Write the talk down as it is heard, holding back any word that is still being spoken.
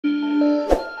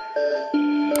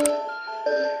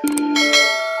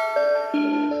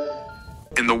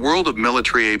world of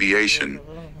military aviation,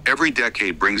 every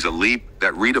decade brings a leap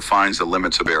that redefines the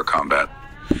limits of air combat.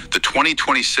 The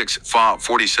 2026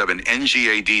 F-47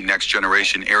 NGAD Next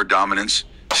Generation Air Dominance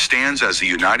stands as the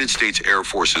United States Air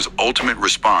Force's ultimate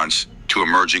response to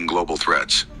emerging global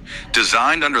threats.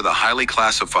 Designed under the highly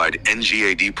classified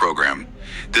NGAD program,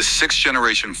 this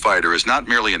sixth-generation fighter is not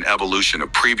merely an evolution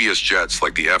of previous jets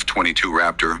like the F-22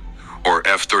 Raptor or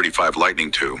F-35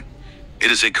 Lightning II.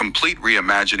 It is a complete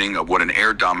reimagining of what an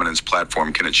air dominance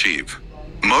platform can achieve.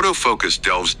 Moto Focus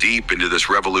delves deep into this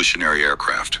revolutionary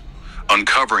aircraft,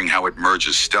 uncovering how it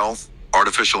merges stealth,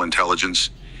 artificial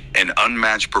intelligence, and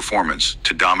unmatched performance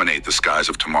to dominate the skies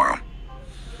of tomorrow.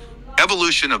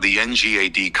 Evolution of the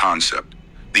NGAD concept.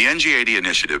 The NGAD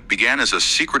initiative began as a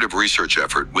secretive research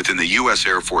effort within the U.S.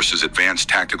 Air Force's Advanced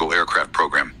Tactical Aircraft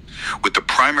program, with the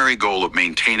primary goal of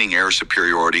maintaining air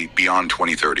superiority beyond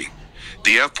 2030.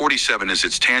 The F-47 is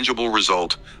its tangible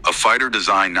result, a fighter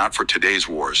designed not for today's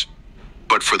wars,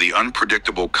 but for the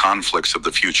unpredictable conflicts of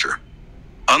the future.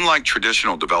 Unlike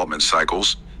traditional development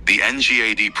cycles, the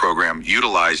NGAD program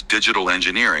utilized digital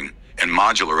engineering and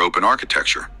modular open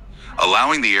architecture,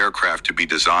 allowing the aircraft to be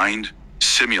designed,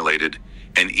 simulated,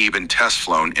 and even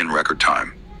test-flown in record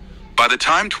time. By the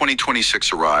time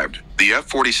 2026 arrived, the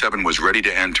F-47 was ready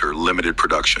to enter limited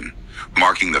production,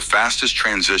 marking the fastest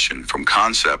transition from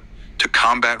concept to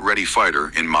combat-ready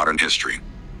fighter in modern history.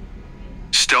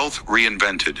 Stealth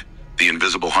reinvented, the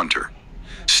invisible hunter.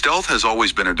 Stealth has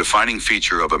always been a defining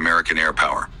feature of American air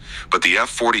power, but the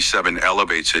F-47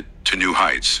 elevates it to new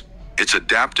heights. Its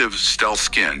adaptive stealth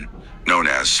skin, known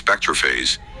as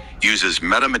spectrophase, uses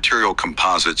metamaterial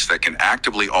composites that can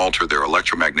actively alter their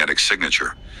electromagnetic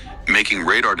signature, making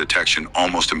radar detection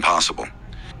almost impossible.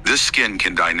 This skin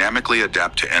can dynamically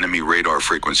adapt to enemy radar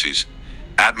frequencies,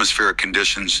 atmospheric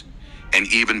conditions, and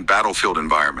even battlefield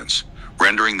environments,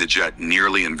 rendering the jet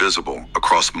nearly invisible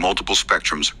across multiple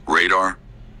spectrums: radar,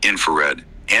 infrared,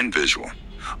 and visual.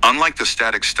 Unlike the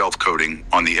static stealth coating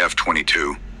on the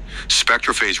F-22,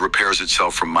 spectrophase repairs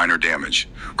itself from minor damage,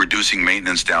 reducing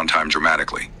maintenance downtime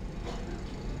dramatically.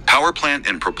 Power plant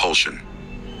and propulsion.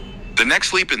 The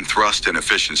next leap in thrust and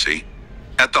efficiency.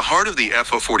 At the heart of the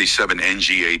F-47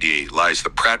 NGAD lies the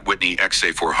Pratt & Whitney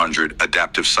XA400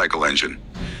 adaptive cycle engine,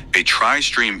 a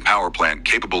tri-stream power plant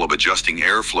capable of adjusting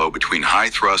airflow between high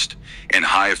thrust and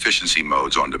high efficiency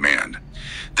modes on demand.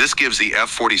 This gives the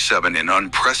F-47 an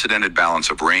unprecedented balance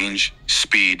of range,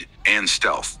 speed, and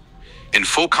stealth. In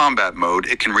full combat mode,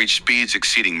 it can reach speeds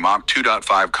exceeding Mach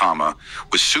 2.5,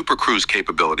 with supercruise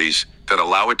capabilities that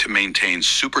allow it to maintain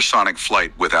supersonic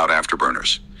flight without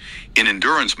afterburners. In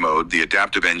endurance mode, the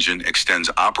adaptive engine extends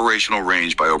operational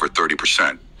range by over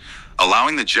 30%,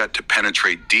 allowing the jet to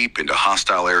penetrate deep into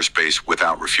hostile airspace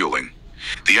without refueling.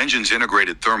 The engine's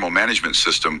integrated thermal management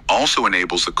system also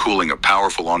enables the cooling of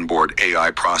powerful onboard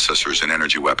AI processors and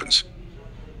energy weapons.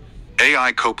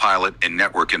 AI co-pilot and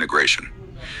network integration.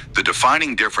 The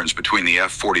defining difference between the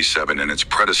F-47 and its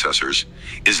predecessors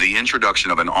is the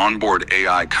introduction of an onboard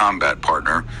AI combat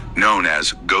partner known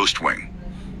as Ghostwing.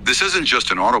 This isn't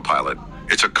just an autopilot,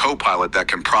 it's a co-pilot that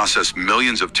can process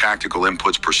millions of tactical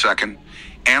inputs per second,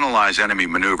 analyze enemy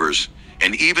maneuvers,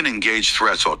 and even engage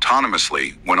threats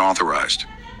autonomously when authorized.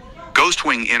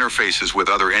 Ghostwing interfaces with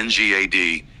other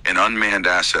NGAD and unmanned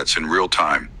assets in real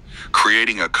time,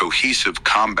 creating a cohesive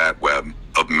combat web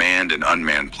of manned and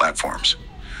unmanned platforms.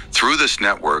 Through this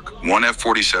network, one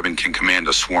F-47 can command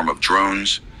a swarm of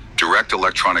drones, direct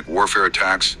electronic warfare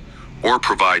attacks, or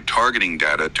provide targeting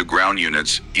data to ground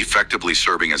units, effectively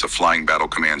serving as a flying battle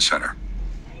command center.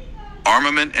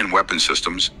 Armament and weapon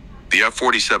systems. The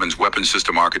F-47's weapon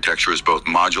system architecture is both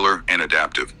modular and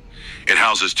adaptive. It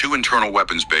houses two internal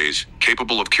weapons bays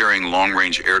capable of carrying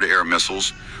long-range air-to-air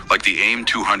missiles like the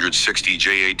AIM-260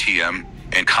 JATM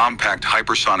and compact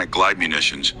hypersonic glide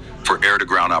munitions for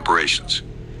air-to-ground operations.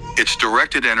 Its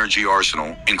directed energy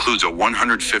arsenal includes a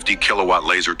 150-kilowatt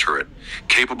laser turret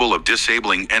capable of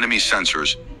disabling enemy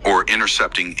sensors or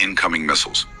intercepting incoming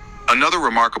missiles. Another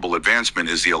remarkable advancement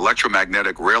is the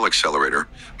electromagnetic rail accelerator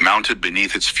mounted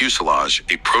beneath its fuselage,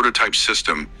 a prototype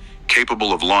system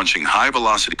capable of launching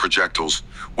high-velocity projectiles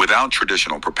without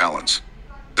traditional propellants.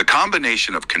 The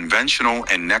combination of conventional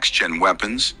and next-gen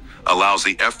weapons allows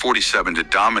the F-47 to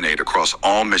dominate across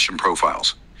all mission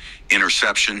profiles: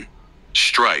 interception,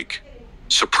 strike,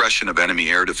 suppression of enemy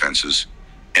air defenses,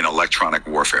 and electronic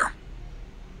warfare.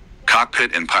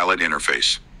 Cockpit and pilot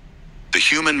interface. The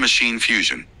human-machine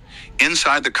fusion.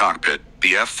 Inside the cockpit,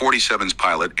 the F-47's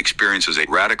pilot experiences a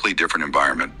radically different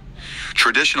environment.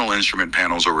 Traditional instrument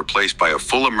panels are replaced by a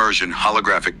full-immersion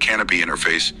holographic canopy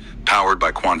interface powered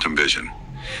by quantum vision.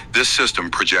 This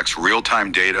system projects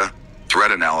real-time data,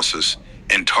 threat analysis,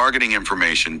 and targeting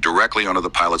information directly onto the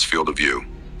pilot's field of view.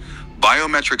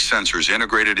 Biometric sensors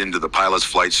integrated into the pilot's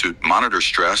flight suit monitor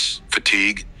stress,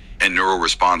 fatigue, and neural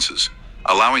responses,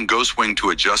 allowing Ghostwing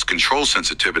to adjust control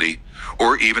sensitivity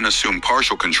or even assume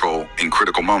partial control in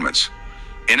critical moments.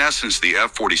 In essence, the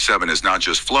F-47 is not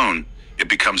just flown, it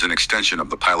becomes an extension of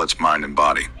the pilot's mind and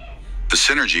body. The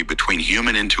synergy between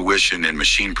human intuition and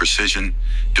machine precision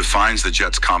defines the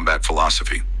jet's combat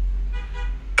philosophy.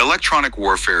 Electronic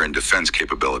warfare and defense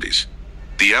capabilities.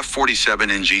 The F-47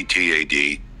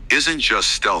 NGAD isn't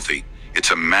just stealthy,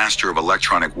 it's a master of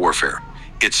electronic warfare.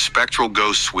 Its spectral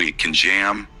ghost suite can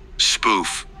jam,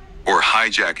 spoof, or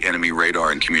hijack enemy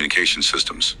radar and communication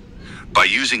systems. By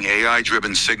using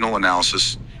AI-driven signal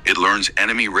analysis, it learns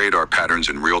enemy radar patterns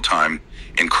in real time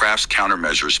and crafts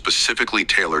countermeasures specifically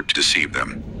tailored to deceive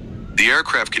them. The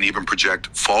aircraft can even project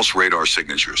false radar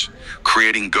signatures,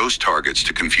 creating ghost targets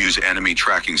to confuse enemy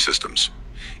tracking systems.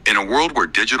 In a world where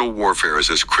digital warfare is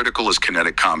as critical as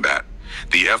kinetic combat,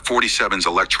 the F-47's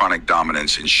electronic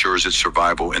dominance ensures its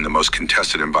survival in the most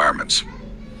contested environments.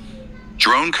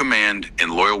 Drone command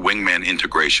and loyal wingman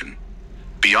integration.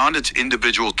 Beyond its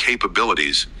individual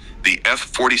capabilities, the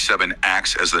F-47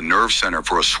 acts as the nerve center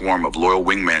for a swarm of loyal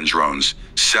wingman drones,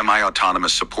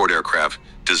 semi-autonomous support aircraft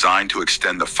designed to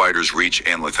extend the fighter's reach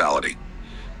and lethality.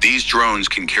 These drones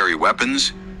can carry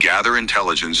weapons, gather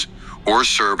intelligence, or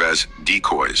serve as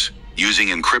decoys. Using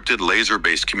encrypted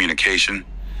laser-based communication,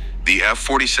 the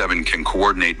F-47 can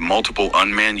coordinate multiple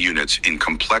unmanned units in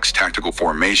complex tactical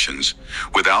formations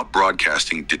without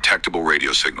broadcasting detectable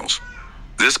radio signals.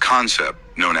 This concept,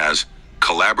 known as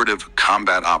collaborative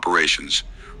combat operations,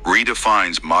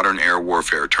 redefines modern air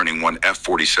warfare, turning one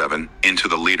F-47 into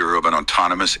the leader of an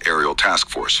autonomous aerial task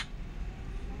force.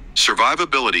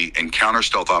 Survivability and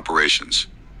counter-stealth operations.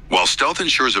 While stealth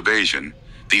ensures evasion,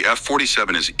 the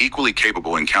F-47 is equally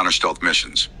capable in counter-stealth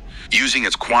missions. Using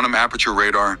its quantum aperture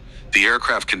radar, the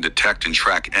aircraft can detect and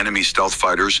track enemy stealth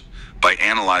fighters by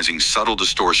analyzing subtle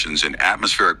distortions in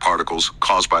atmospheric particles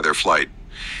caused by their flight.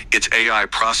 Its AI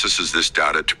processes this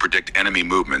data to predict enemy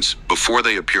movements before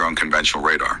they appear on conventional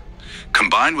radar.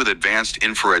 Combined with advanced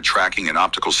infrared tracking and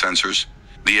optical sensors,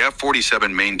 the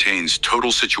F-47 maintains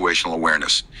total situational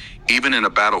awareness, even in a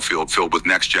battlefield filled with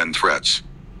next-gen threats.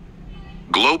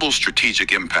 Global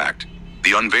strategic impact.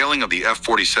 The unveiling of the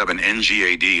F-47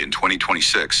 NGAD in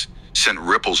 2026 sent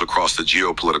ripples across the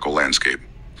geopolitical landscape.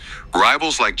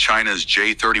 Rivals like China's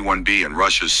J-31B and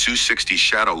Russia's Su-60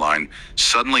 Shadow line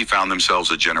suddenly found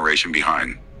themselves a generation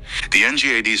behind. The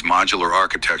NGAD's modular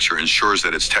architecture ensures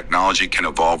that its technology can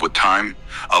evolve with time,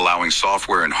 allowing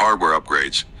software and hardware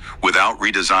upgrades without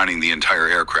redesigning the entire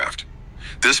aircraft.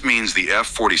 This means the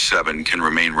F-47 can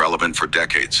remain relevant for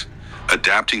decades,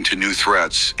 adapting to new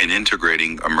threats and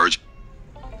integrating emerging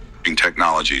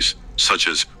technologies such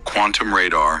as quantum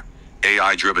radar,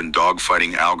 AI-driven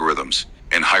dogfighting algorithms,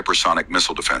 and hypersonic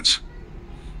missile defense.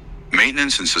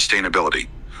 Maintenance and sustainability.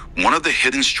 One of the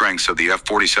hidden strengths of the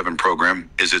F-47 program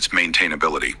is its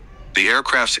maintainability. The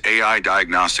aircraft's AI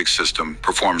diagnostic system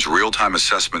performs real-time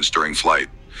assessments during flight,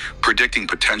 predicting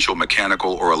potential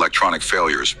mechanical or electronic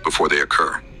failures before they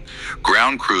occur.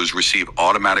 Ground crews receive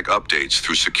automatic updates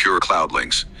through secure cloud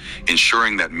links,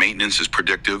 ensuring that maintenance is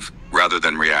predictive rather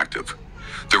than reactive.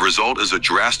 The result is a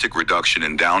drastic reduction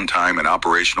in downtime and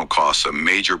operational costs, a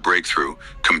major breakthrough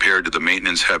compared to the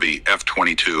maintenance-heavy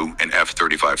F-22 and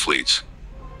F-35 fleets.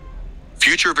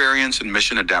 Future variants and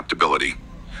mission adaptability.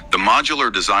 The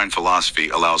modular design philosophy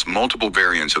allows multiple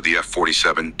variants of the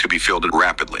F-47 to be fielded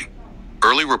rapidly.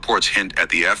 Early reports hint at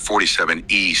the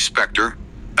F-47E Spectre,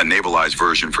 a navalized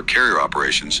version for carrier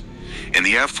operations, and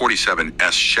the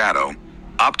F-47S Shadow,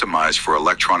 optimized for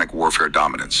electronic warfare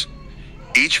dominance.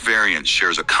 Each variant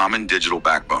shares a common digital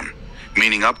backbone,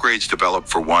 meaning upgrades developed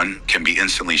for one can be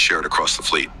instantly shared across the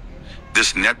fleet.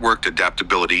 This networked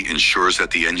adaptability ensures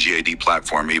that the NGAD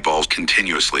platform evolves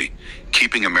continuously,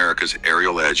 keeping America's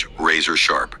aerial edge razor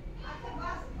sharp.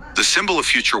 The symbol of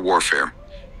future warfare.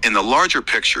 In the larger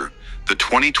picture, the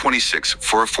 2026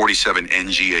 F-47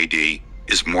 NGAD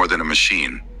is more than a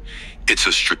machine. It's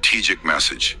a strategic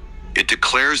message. It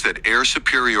declares that air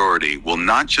superiority will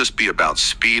not just be about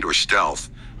speed or stealth,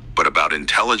 but about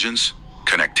intelligence,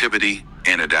 connectivity,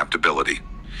 and adaptability.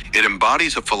 It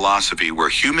embodies a philosophy where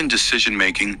human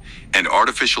decision-making and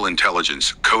artificial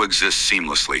intelligence coexist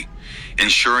seamlessly,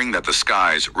 ensuring that the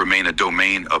skies remain a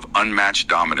domain of unmatched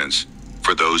dominance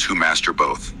for those who master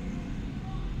both.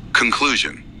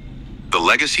 Conclusion. The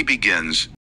legacy begins